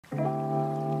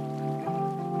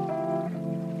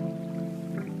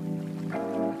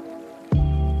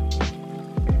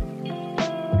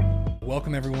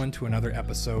Welcome everyone to another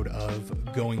episode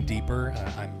of Going Deeper.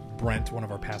 I'm Brent, one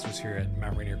of our pastors here at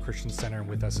Mount Rainier Christian Center, and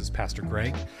with us is Pastor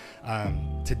Greg.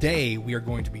 Today we are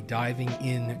going to be diving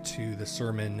into the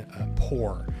sermon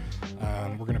Poor.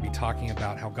 We're going to be talking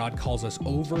about how God calls us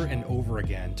over and over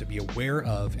again to be aware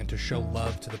of and to show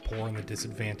love to the poor and the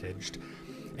disadvantaged.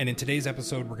 And in today's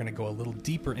episode, we're going to go a little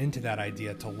deeper into that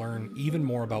idea to learn even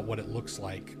more about what it looks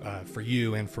like for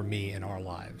you and for me in our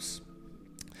lives.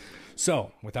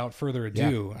 So, without further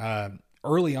ado,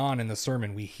 early on in the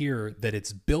sermon, we hear that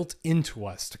it's built into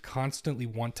us to constantly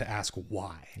want to ask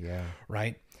why,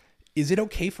 right? Is it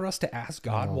okay for us to ask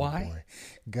God why?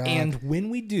 God, and when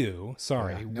we do,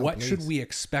 what please. should we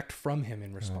expect from him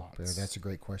in response? That's a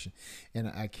great question.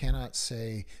 And I cannot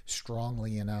say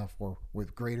strongly enough or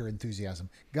with greater enthusiasm,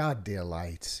 God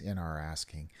delights in our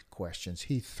asking questions.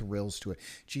 He thrills to it.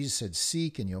 Jesus said,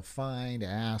 seek and you'll find,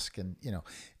 ask. And, you know,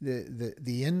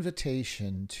 the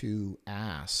invitation to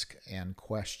ask and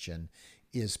question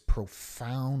is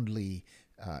profoundly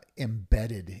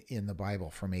embedded in the Bible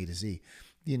from A to Z.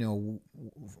 You know,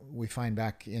 we find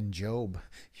back in Job,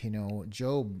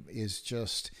 Job is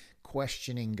just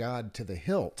questioning God to the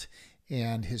hilt.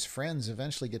 And his friends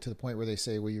eventually get to the point where they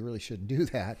say, well, you really shouldn't do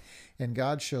that. And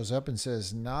God shows up and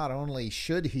says, not only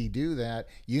should he do that,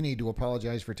 you need to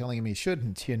apologize for telling him he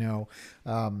shouldn't, And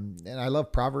I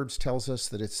love Proverbs tells us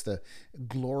that it's the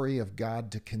glory of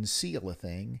God to conceal a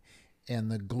thing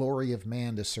and the glory of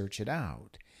man to search it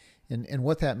out. And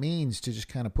what that means, to just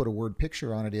kind of put a word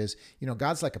picture on it, is,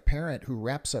 God's like a parent who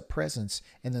wraps up presents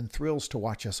and then thrills to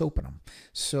watch us open them.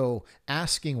 So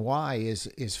asking why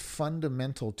is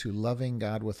fundamental to loving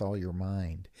God with all your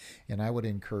mind. And I would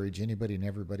encourage anybody and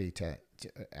everybody to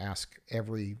ask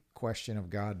every question of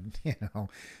God,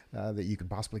 that you can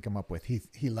possibly come up with.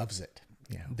 He loves it.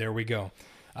 Yeah. There we go.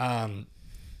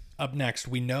 Up next,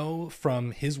 we know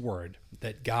from his word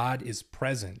that God is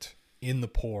present in the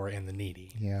poor and the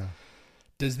needy. Yeah.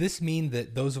 Does this mean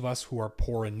that those of us who are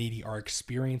poor and needy are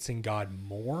experiencing God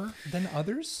more than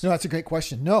others? No, that's a great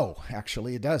question. No,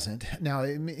 actually, it doesn't. Now,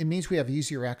 it means we have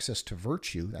easier access to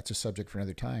virtue. That's a subject for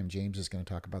another time. James is going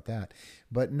to talk about that.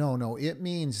 But no, it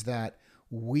means that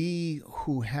we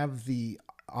who have the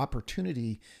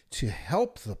opportunity to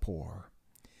help the poor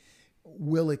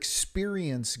will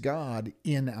experience God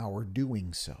in our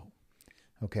doing so.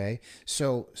 Okay,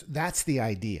 so that's the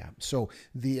idea. So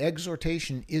the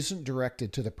exhortation isn't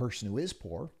directed to the person who is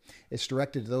poor. It's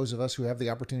directed to those of us who have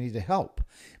the opportunity to help.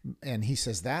 And he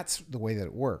says that's the way that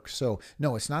it works. So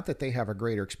no, it's not that they have a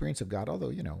greater experience of God,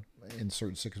 although, in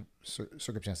certain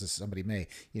circumstances, somebody may,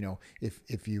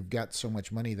 if you've got so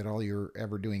much money that all you're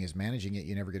ever doing is managing it,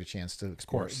 you never get a chance to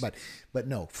explore it. But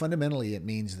no, fundamentally, it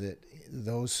means that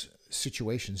those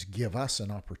situations give us an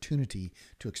opportunity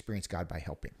to experience God by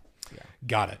helping. Yeah.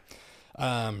 Got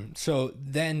it. So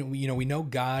then, we know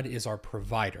God is our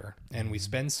provider, and we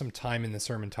spend some time in the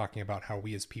sermon talking about how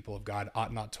we as people of God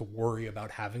ought not to worry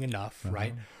about having enough,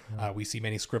 right? We see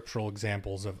many scriptural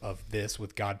examples of this,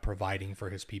 with God providing for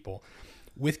his people.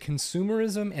 With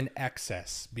consumerism and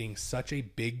excess being such a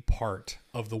big part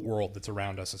of the world that's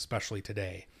around us, especially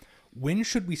today, when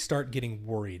should we start getting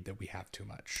worried that we have too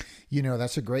much?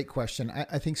 That's a great question.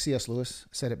 I think C.S. Lewis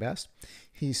said it best.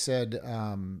 He said,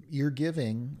 your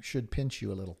giving should pinch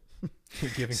you a little.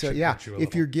 Your giving so should pinch you a if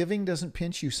little. your giving doesn't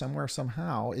pinch you somewhere,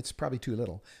 somehow, it's probably too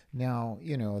little. Now,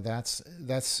 that's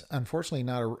unfortunately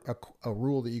not a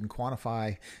rule that you can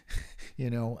quantify,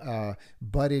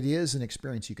 but it is an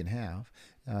experience you can have.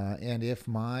 And if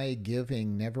my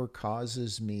giving never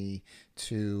causes me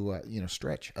to,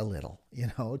 stretch a little,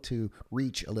 to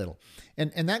reach a little.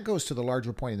 And that goes to the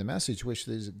larger point of the message, which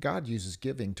is God uses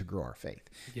giving to grow our faith.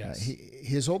 Yes.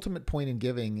 His ultimate point in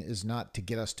giving is not to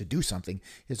get us to do something.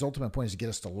 His ultimate point is to get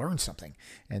us to learn something.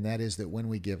 And that is that when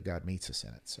we give, God meets us in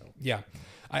it. So, yeah,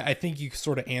 I think you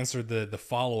sort of answered the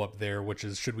follow-up there, which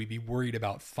is, should we be worried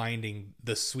about finding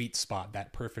the sweet spot,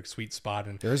 that perfect sweet spot?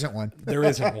 And there isn't one. There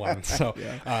isn't one. So,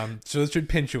 so it should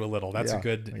pinch you a little. That's a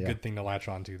good thing to latch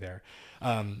onto there.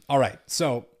 All right.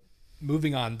 So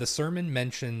moving on, the sermon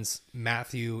mentions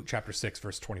Matthew chapter 6,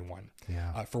 verse 21.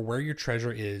 Yeah. For where your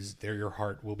treasure is, there your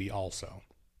heart will be also.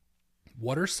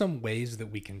 What are some ways that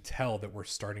we can tell that we're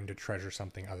starting to treasure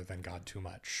something other than God too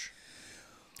much?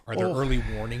 Are there early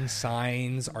warning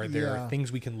signs? Are there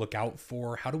things we can look out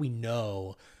for? How do we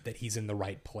know that he's in the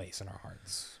right place in our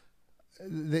hearts?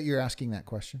 That you're asking that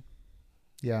question?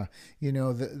 Yeah.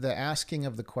 The asking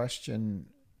of the question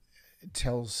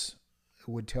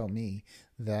would tell me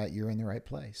that you're in the right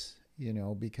place,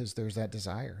 because there's that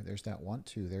desire, there's that want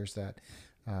to, there's that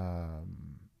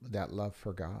that love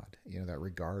for God, that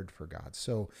regard for God.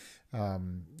 So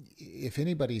if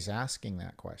anybody's asking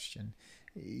that question,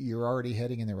 you're already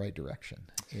heading in the right direction.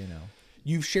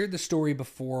 You've shared the story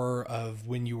before of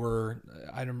when you were,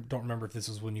 I don't remember if this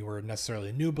was when you were necessarily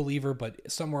a new believer,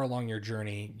 but somewhere along your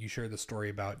journey, you shared the story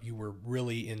about you were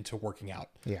really into working out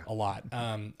a lot.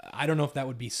 I don't know if that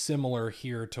would be similar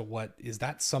here to is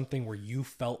that something where you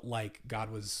felt like God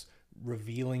was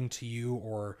revealing to you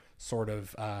or sort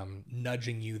of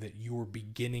nudging you that you were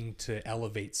beginning to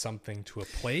elevate something to a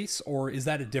place, or is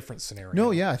that a different scenario?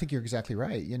 No, yeah, I think you're exactly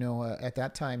right. At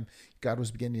that time, God was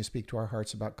beginning to speak to our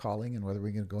hearts about calling and whether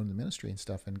we're going to go into the ministry and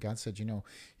stuff. And God said,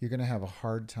 you're going to have a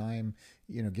hard time,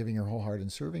 giving your whole heart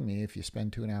and serving me if you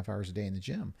spend 2.5 hours a day in the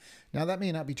gym. Now, that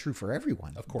may not be true for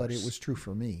everyone, of course, but it was true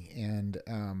for me. And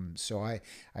so I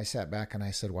sat back and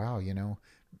I said, wow,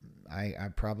 I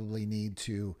probably need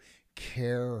to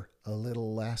care a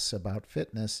little less about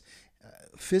fitness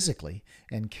physically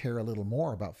and care a little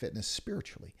more about fitness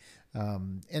spiritually.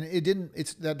 And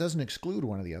that doesn't exclude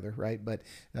one or the other, right? But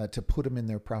to put them in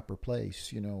their proper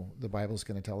place, the Bible's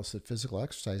going to tell us that physical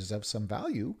exercises have some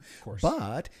value, of course,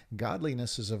 but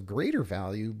godliness is of greater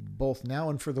value both now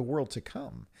and for the world to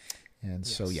come. And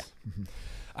so, yeah.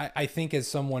 I think as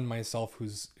someone myself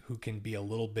who can be a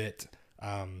little bit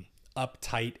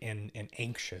uptight and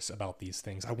anxious about these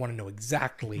things, I want to know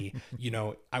exactly,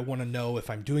 I want to know if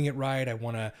I'm doing it right. I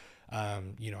want to,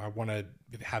 I want to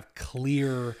have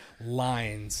clear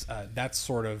lines. That's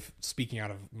sort of speaking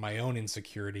out of my own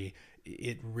insecurity.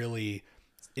 It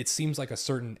seems like a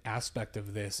certain aspect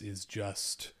of this is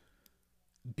just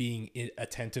being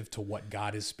attentive to what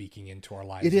God is speaking into our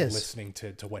lives. It is. Listening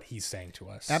to what he's saying to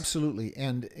us. Absolutely.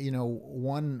 And,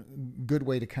 one good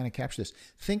way to kind of capture this,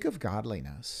 think of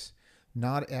godliness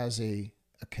not as a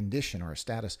condition or a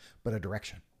status, but a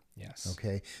direction. Yes.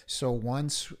 Okay. So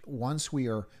once we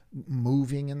are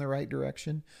moving in the right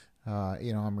direction,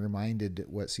 I'm reminded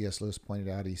what C.S. Lewis pointed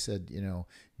out. He said,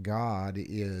 God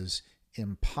is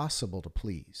impossible to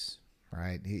please,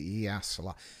 right? He asks a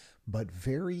lot, but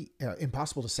very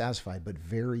impossible to satisfy, but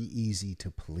very easy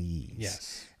to please.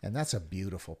 Yes. And that's a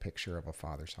beautiful picture of a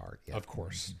father's heart. Yeah. Of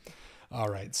course. All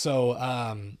right.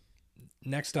 So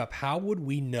next up, how would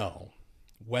we know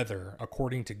whether,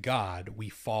 according to God, we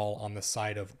fall on the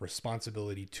side of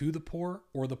responsibility to the poor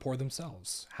or the poor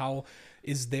themselves? How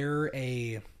is there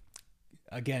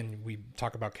again, we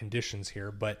talk about conditions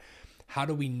here, but how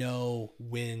do we know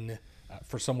when,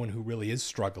 for someone who really is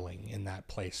struggling in that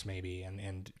place maybe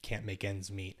and can't make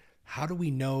ends meet, how do we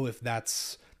know if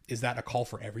is that a call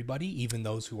for everybody, even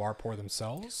those who are poor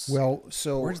themselves? Well,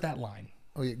 so where's that line?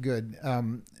 Oh, yeah, good.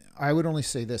 I would only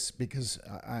say this because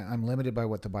I'm limited by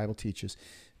what the Bible teaches.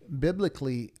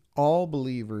 Biblically, all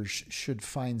believers should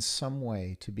find some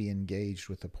way to be engaged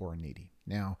with the poor and needy.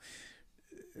 Now,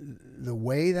 the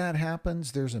way that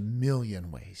happens, there's a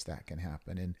million ways that can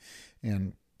happen.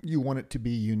 And you want it to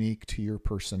be unique to your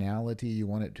personality. You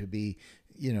want it to be,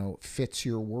 fits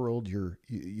your world,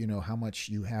 how much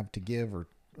you have to give or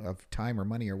of time or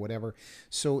money or whatever.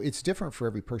 So it's different for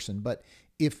every person. But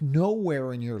if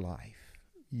nowhere in your life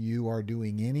you are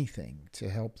doing anything to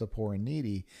help the poor and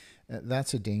needy,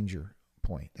 that's a danger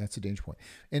point. That's a danger point.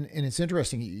 And it's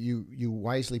interesting. You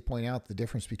wisely point out the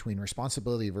difference between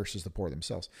responsibility versus the poor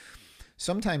themselves.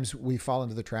 Sometimes we fall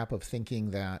into the trap of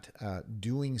thinking that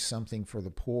doing something for the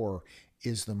poor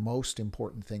is the most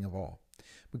important thing of all.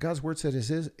 But God's word said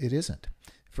it isn't.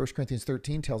 1 Corinthians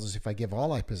 13 tells us, if I give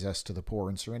all I possess to the poor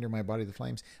and surrender my body to the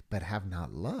flames, but have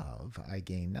not love, I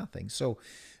gain nothing. So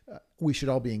we should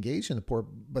all be engaged in the poor,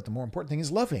 but the more important thing is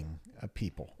loving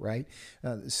people, right?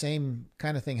 The same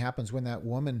kind of thing happens when that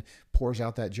woman pours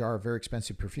out that jar of very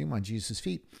expensive perfume on Jesus'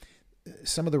 feet.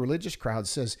 Some of the religious crowd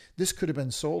says this could have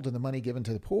been sold and the money given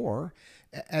to the poor,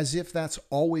 as if that's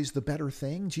always the better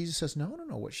thing. Jesus says, no.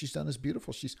 What she's done is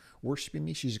beautiful. She's worshiping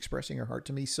me. She's expressing her heart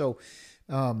to me. So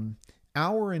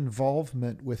our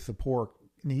involvement with the poor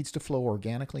needs to flow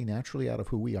organically, naturally out of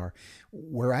who we are.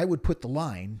 Where I would put the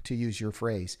line, to use your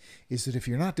phrase, is that if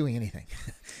you're not doing anything,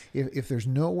 if there's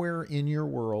nowhere in your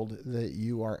world that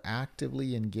you are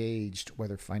actively engaged,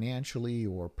 whether financially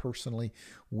or personally,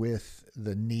 with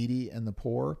the needy and the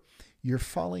poor, you're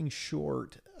falling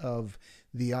short of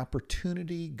the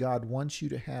opportunity God wants you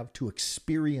to have to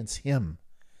experience Him.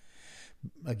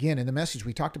 Again, in the message,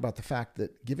 we talked about the fact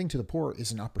that giving to the poor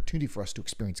is an opportunity for us to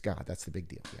experience God. That's the big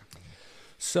deal. Yeah.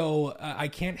 So I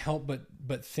can't help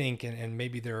but think, and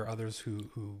maybe there are others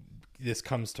who this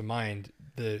comes to mind.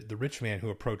 the rich man who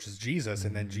approaches Jesus,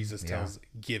 and then Jesus tells,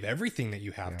 give everything that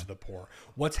you have to the poor.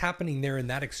 What's happening there in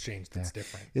that exchange that's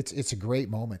different? It's a great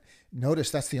moment.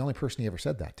 Notice that's the only person he ever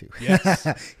said that to.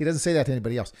 Yes. He doesn't say that to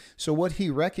anybody else. So what he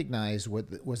recognized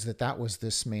was that was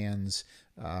this man's,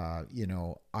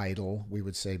 idol, we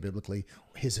would say biblically,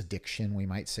 his addiction, we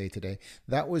might say today.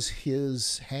 That was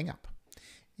his hang up.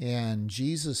 And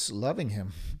Jesus, loving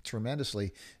him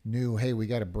tremendously, knew, hey, we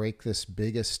got to break this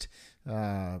biggest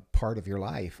part of your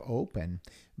life open,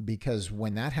 because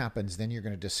when that happens, then you're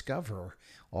going to discover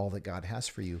all that God has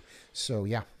for you. So,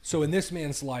 yeah. So in this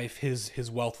man's life, his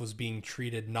wealth was being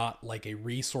treated not like a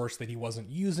resource that he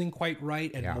wasn't using quite right,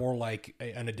 and more like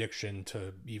an addiction,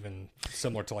 to even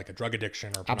similar to like a drug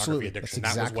addiction or pornography addiction.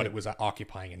 That was what it was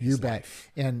occupying in his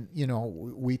life. And,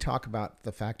 we talk about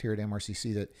the fact here at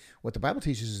MRCC that what the Bible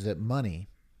teaches is that money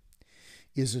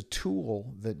is a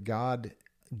tool that God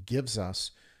gives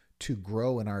us to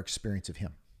grow in our experience of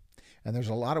him. And there's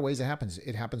a lot of ways it happens.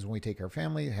 It happens when we take our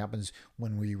family. It happens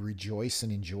when we rejoice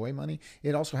and enjoy money.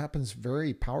 It also happens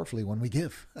very powerfully when we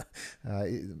give.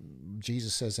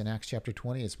 Jesus says in Acts chapter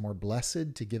 20, it's more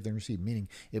blessed to give than receive, meaning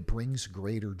it brings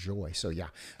greater joy. So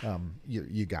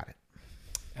you got it.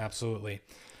 Absolutely.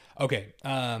 Okay,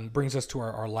 brings us to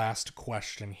our last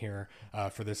question here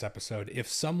for this episode. If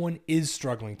someone is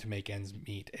struggling to make ends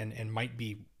meet and might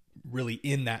be really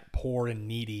in that poor and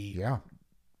needy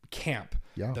camp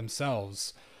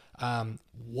themselves,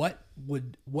 what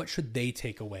should they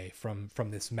take away from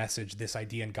this message, this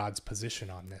idea, and God's position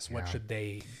on this? What should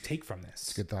they take from this?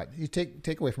 It's a good thought. You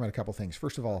take away from it a couple things.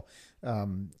 First of all,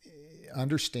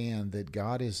 understand that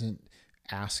God isn't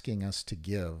asking us to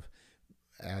give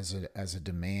as a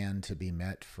demand to be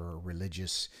met for a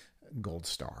religious gold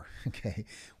star. Okay.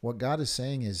 What God is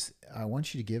saying is, I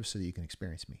want you to give so that you can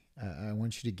experience me. I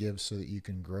want you to give so that you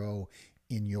can grow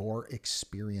in your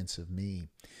experience of me.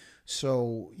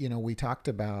 So, we talked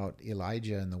about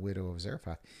Elijah and the widow of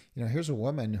Zarephath. Here's a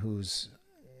woman who's,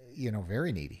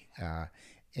 very needy.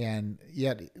 And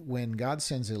yet when God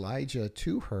sends Elijah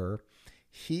to her,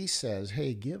 he says,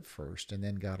 hey, give first, and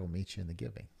then God will meet you in the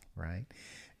giving, right?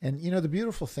 And, the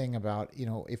beautiful thing about,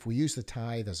 if we use the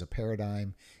tithe as a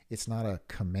paradigm, it's not a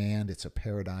command, it's a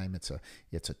paradigm, it's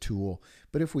a tool.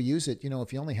 But if we use it,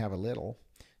 if you only have a little,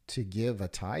 to give a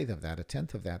tithe of that, a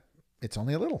tenth of that, it's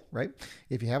only a little, right?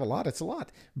 If you have a lot, it's a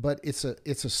lot. But it's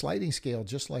a sliding scale,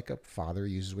 just like a father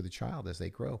uses with a child as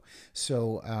they grow.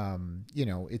 So,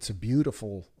 it's a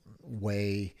beautiful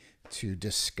way to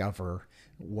discover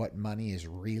what money is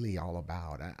really all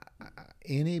about.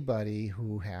 Anybody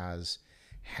who has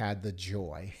had the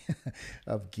joy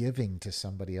of giving to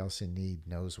somebody else in need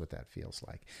knows what that feels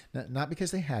like. Not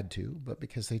because they had to, but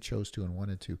because they chose to and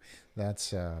wanted to.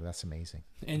 That's amazing.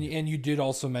 And you did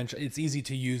also mention it's easy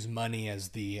to use money as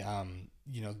the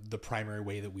the primary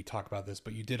way that we talk about this,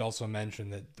 but you did also mention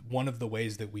that one of the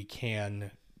ways that we can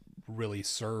really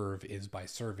serve is by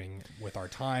serving with our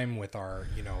time, with our,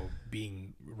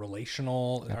 being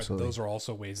relational. Absolutely. Those are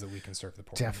also ways that we can serve the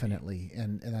poor. Definitely.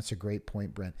 And that's a great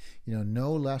point, Brent.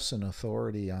 No less an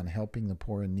authority on helping the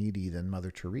poor and needy than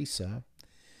Mother Teresa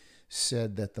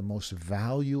said that the most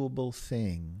valuable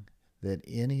thing that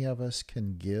any of us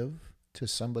can give to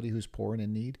somebody who's poor and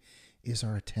in need is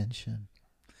our attention.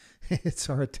 It's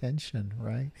our attention,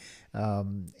 right?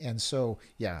 And so,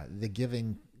 the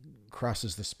giving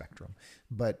crosses the spectrum.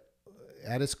 But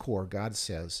at its core, God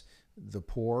says, the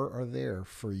poor are there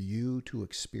for you to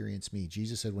experience me.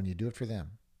 Jesus said, when you do it for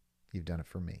them, you've done it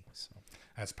for me. So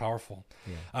that's powerful.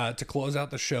 Yeah. To close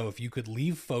out the show, if you could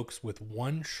leave folks with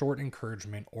one short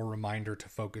encouragement or reminder to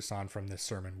focus on from this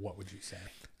sermon, what would you say?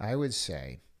 I would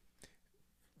say,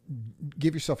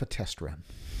 give yourself a test run.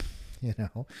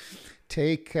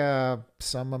 Take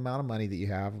some amount of money that you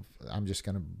have. I'm just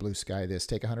going to blue sky this.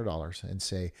 Take $100 and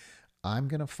say, I'm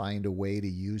going to find a way to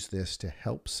use this to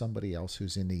help somebody else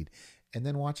who's in need. And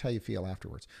then watch how you feel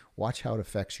afterwards. Watch how it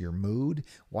affects your mood.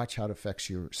 Watch how it affects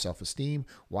your self-esteem.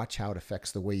 Watch how it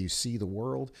affects the way you see the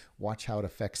world. Watch how it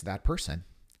affects that person.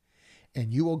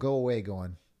 And you will go away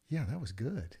going, yeah, that was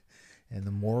good. And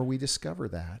the more we discover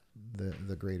that,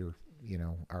 the greater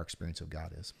our experience of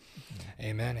God is.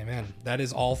 Amen. Amen. That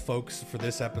is all, folks, for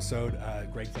this episode.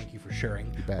 Greg, thank you for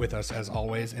sharing with us as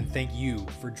always. And thank you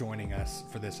for joining us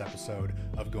for this episode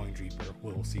of Going Deeper.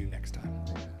 We'll see you next time.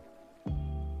 Yeah.